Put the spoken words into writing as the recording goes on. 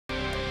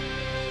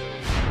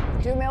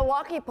Do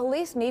Milwaukee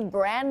police need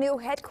brand new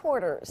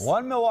headquarters?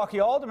 One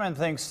Milwaukee alderman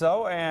thinks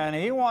so, and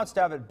he wants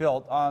to have it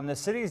built on the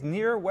city's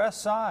near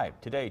west side.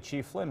 Today,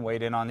 Chief Flynn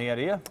weighed in on the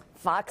idea.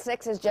 Fox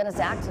 6's Jenna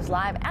Zaks is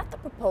live at the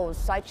proposed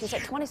site. She's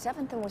at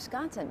 27th in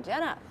Wisconsin.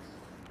 Jenna.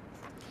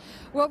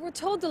 Well, we're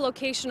told the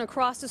location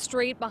across the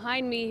street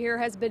behind me here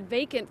has been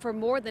vacant for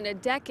more than a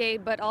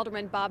decade, but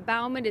Alderman Bob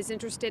Bauman is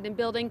interested in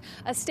building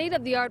a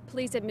state-of-the-art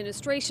police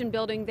administration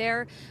building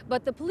there,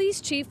 but the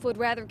police chief would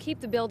rather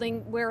keep the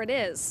building where it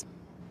is.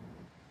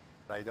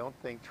 I don't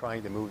think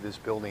trying to move this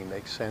building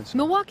makes sense.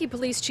 Milwaukee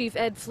Police Chief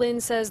Ed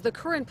Flynn says the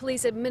current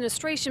police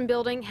administration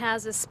building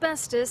has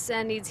asbestos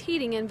and needs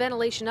heating and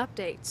ventilation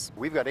updates.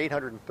 We've got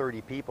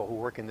 830 people who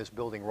work in this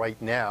building right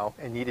now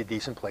and need a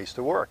decent place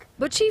to work.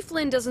 But Chief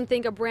Flynn doesn't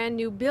think a brand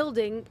new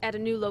building at a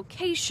new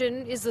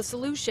location is the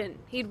solution.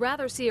 He'd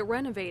rather see it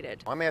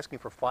renovated. I'm asking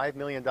for $5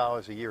 million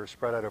a year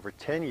spread out over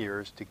 10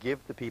 years to give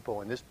the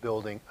people in this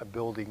building a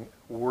building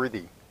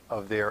worthy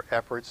of their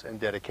efforts and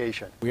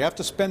dedication. We have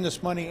to spend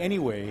this money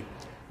anyway.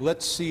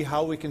 Let's see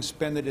how we can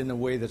spend it in a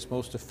way that's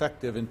most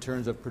effective in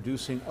terms of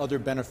producing other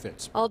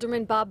benefits.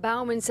 Alderman Bob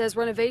Bauman says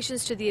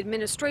renovations to the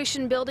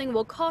administration building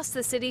will cost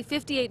the city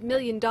 $58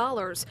 million.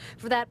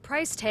 For that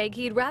price tag,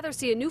 he'd rather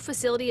see a new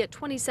facility at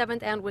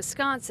 27th and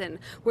Wisconsin,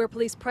 where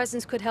police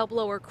presence could help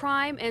lower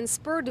crime and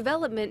spur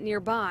development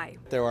nearby.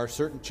 There are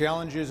certain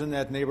challenges in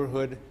that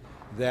neighborhood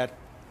that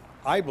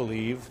I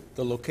believe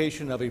the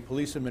location of a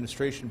police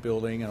administration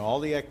building and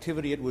all the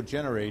activity it would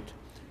generate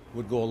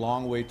would go a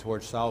long way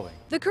towards solving.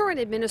 The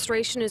current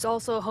administration is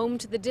also home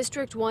to the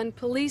District 1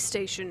 police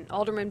station.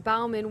 Alderman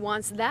Bauman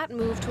wants that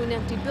moved to an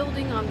empty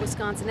building on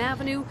Wisconsin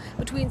Avenue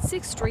between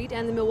 6th Street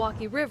and the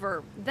Milwaukee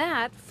River.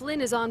 That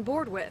Flynn is on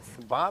board with.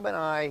 Bob and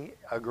I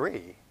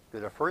agree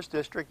that a first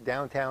district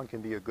downtown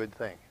can be a good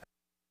thing.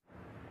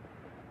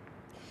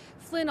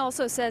 Flynn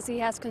also says he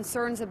has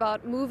concerns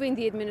about moving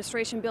the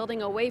administration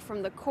building away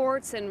from the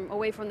courts and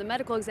away from the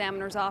medical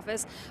examiner's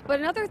office. But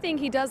another thing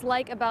he does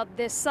like about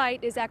this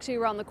site is actually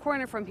around the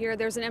corner from here.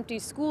 There's an empty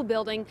school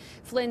building.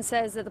 Flynn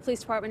says that the police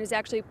department has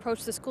actually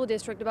approached the school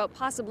district about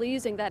possibly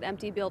using that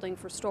empty building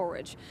for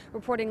storage.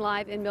 Reporting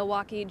live in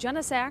Milwaukee, Jenna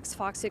Zaks,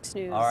 Fox 6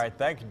 News. All right,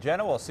 thank you,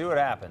 Jenna. We'll see what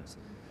happens.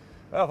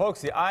 Well, folks,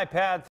 the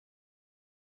iPad